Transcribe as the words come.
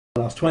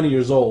When I was 20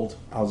 years old,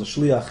 I was a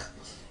shliach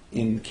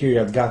in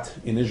Kiryat Gat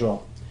in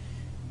Israel,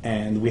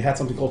 and we had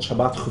something called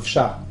Shabbat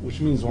Chufsha,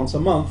 which means once a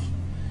month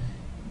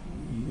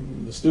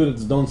the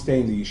students don't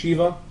stay in the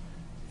yeshiva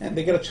and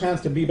they get a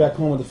chance to be back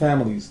home with the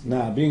families.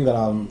 Now, being that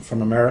I'm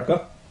from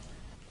America,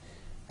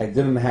 I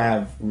didn't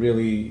have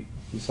really,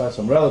 besides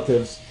some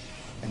relatives,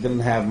 I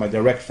didn't have my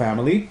direct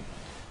family.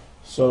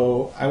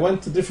 So I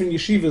went to different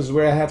yeshivas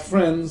where I had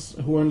friends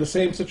who were in the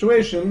same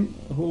situation,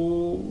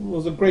 who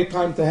was a great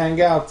time to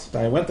hang out.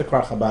 I went to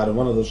Kfar Chabad in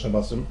one of those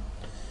Shabbosim,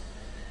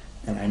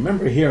 and I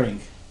remember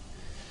hearing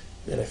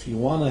that if you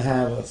want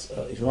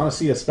to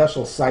see a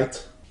special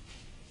site,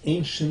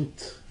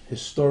 ancient,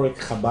 historic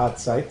Chabad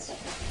site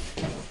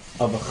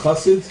of a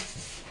chassid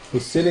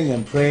who's sitting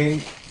and praying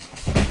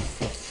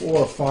for 4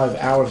 or 5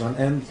 hours on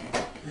end,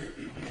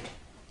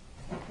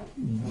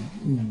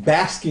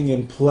 basking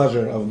in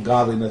pleasure of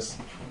godliness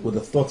with the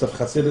thoughts of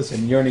Chassidus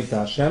and yearning to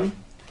Hashem.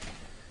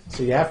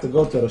 So you have to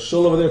go to a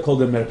shul over there called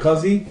the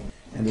Merkazi,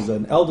 and there's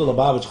an elder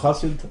Lubavitch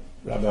Chassid,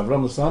 Rabbi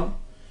Efraim son,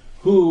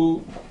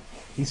 who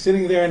he's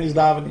sitting there and he's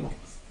davening.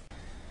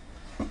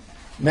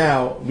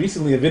 Now,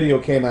 recently a video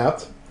came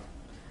out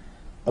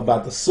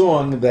about the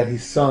song that he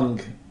sung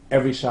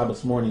every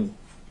Shabbos morning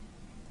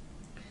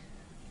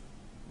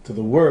to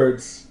the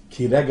words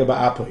Ki Rega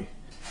ba'apoi.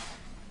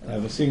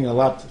 I've been singing a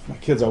lot, if my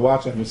kids are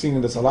watching, I've been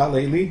singing this a lot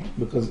lately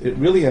because it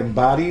really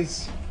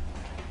embodies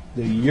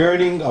the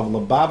yearning of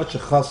Lubavitch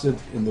Chassid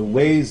in the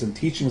ways and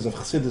teachings of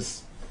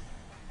Chassidus,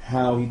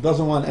 how he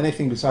doesn't want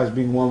anything besides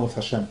being one with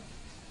Hashem.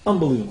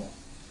 Unbelievable.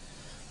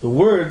 The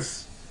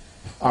words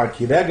are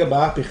Ki Rega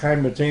ba'api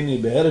chaim merteini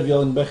be'erev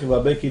yolin bechi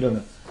v'abeki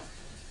lona.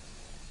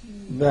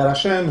 That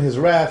Hashem, His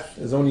wrath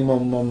is only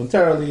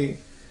momentarily,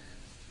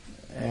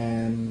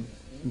 and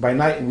by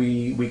night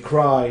we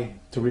cry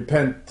to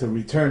repent, to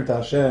return to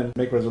Hashem,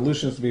 make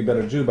resolutions to be a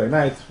better Jew by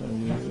night,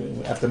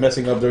 after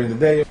messing up during the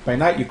day. By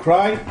night you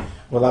cry,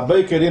 in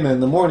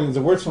the morning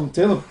the words from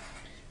Tehillim,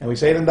 and we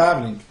say it in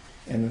davening.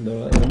 And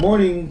in the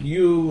morning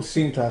you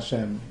sing to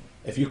Hashem.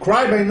 If you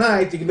cry by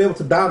night, you can be able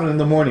to daven in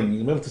the morning, you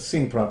can be able to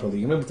sing properly,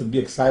 you can be able to be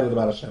excited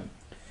about Hashem.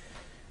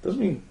 Doesn't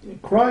mean,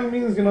 crying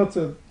means,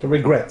 to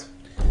regret.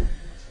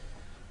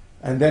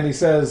 And then he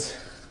says,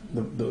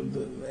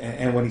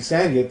 and when he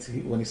sang it,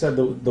 when he said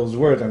those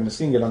words, I'm going to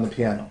sing it on the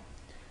piano.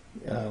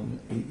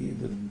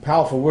 The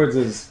powerful words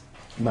is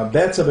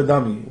Mabetza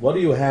bedami. What do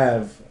you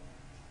have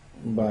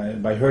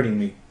by hurting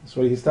me? That's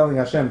what he's telling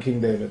Hashem, King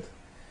David.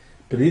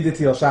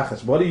 Periditi al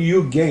shachas. What do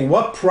you gain?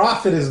 What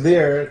profit is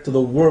there to the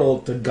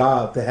world, to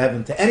God, to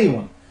heaven, to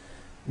anyone?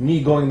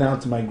 Me going down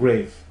to my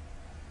grave.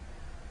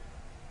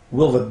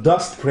 Will the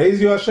dust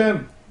praise you,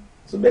 Hashem?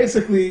 So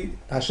basically,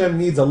 Hashem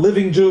needs a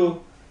living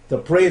Jew to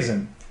praise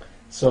Him.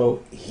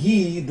 So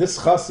this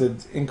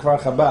chassid in Kfar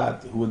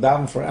Chabad, who would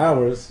daven for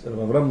hours,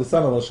 Rabbi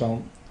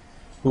son,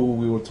 who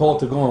we were told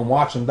to go and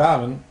watch him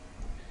daven,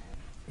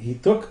 he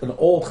took an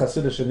old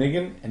chassidish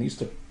Niggun and he used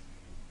to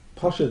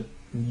pashut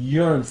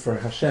yearn for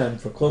Hashem,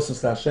 for closeness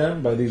to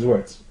Hashem, by these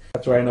words.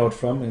 That's where I know it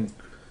from, and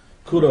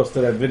kudos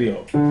to that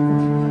video.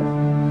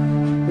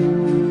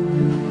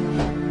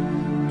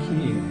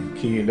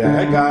 Ki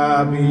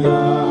Rega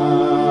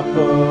ba'apoi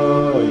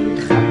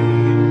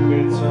chaim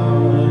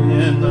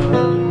b'tzoyena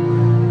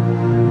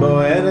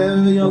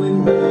Bo'erev yolin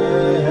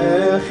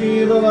bechi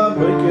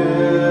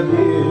v'laboiker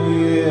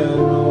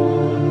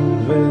b'yenon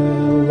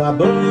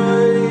v'laboiker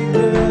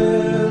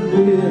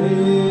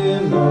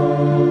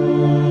b'yenon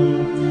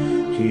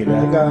Ki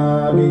Rega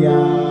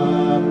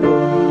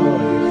ba'apoi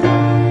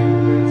chaim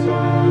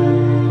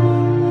b'tzoyena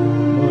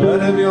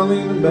Bo'erev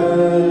yolin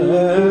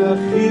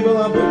bechi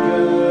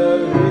v'laboiker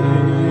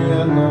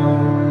b'yenon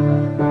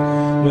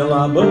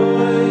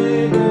v'laboiker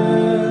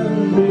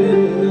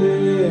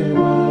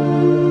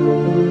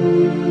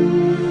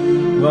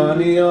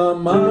Vani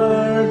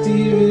amarti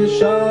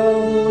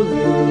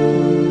v'shalvi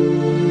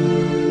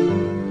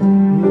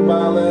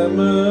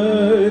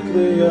Balemek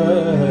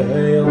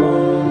li'elon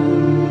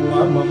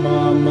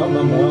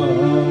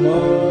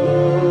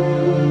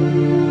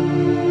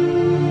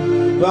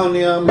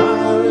Vani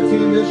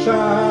amarti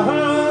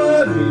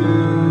v'shalvi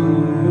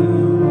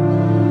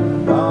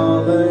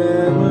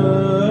Balemek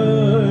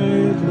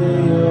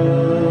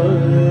li'elon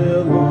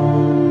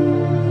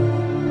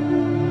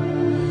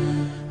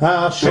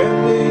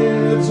Hashem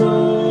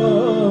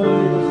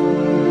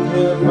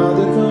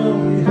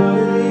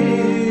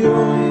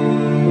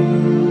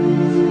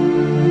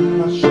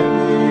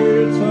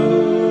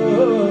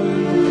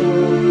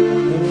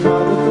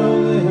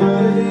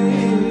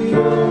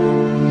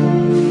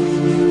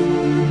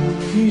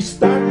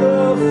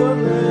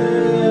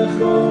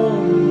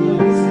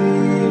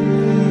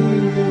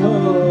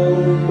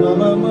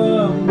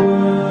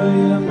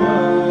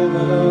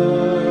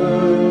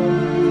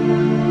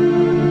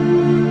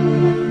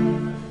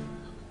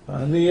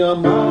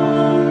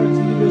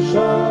amarti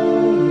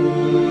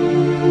v'shalvi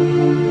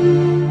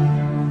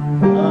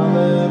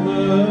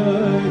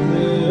Balemek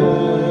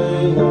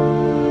li'elon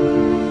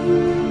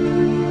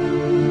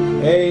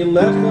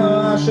Eilecha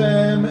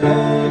Hashem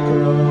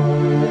ekro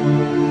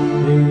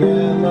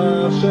V'yel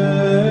Hashem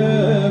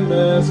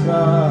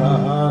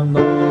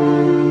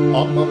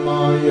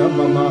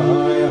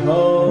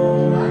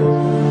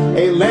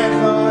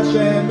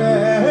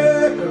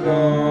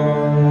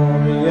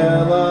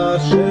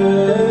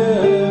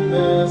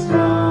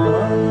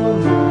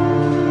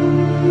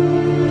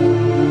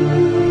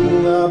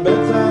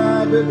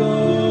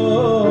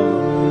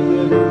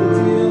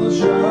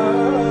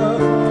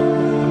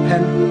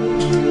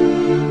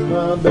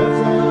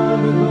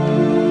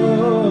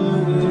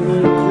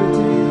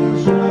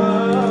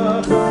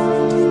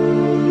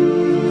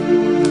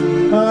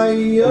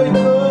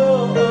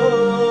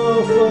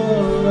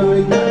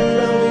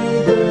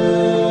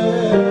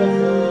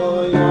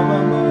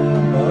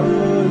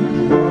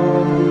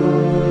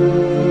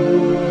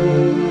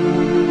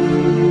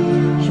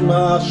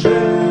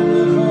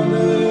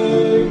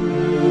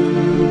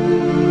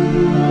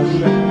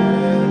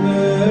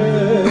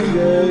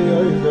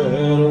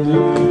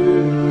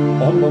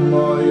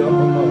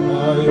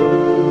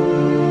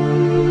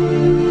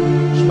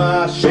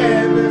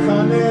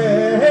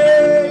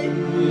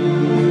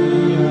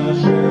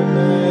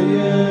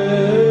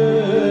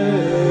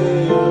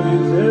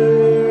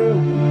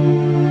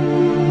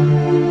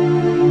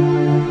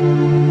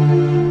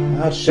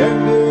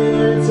Hashem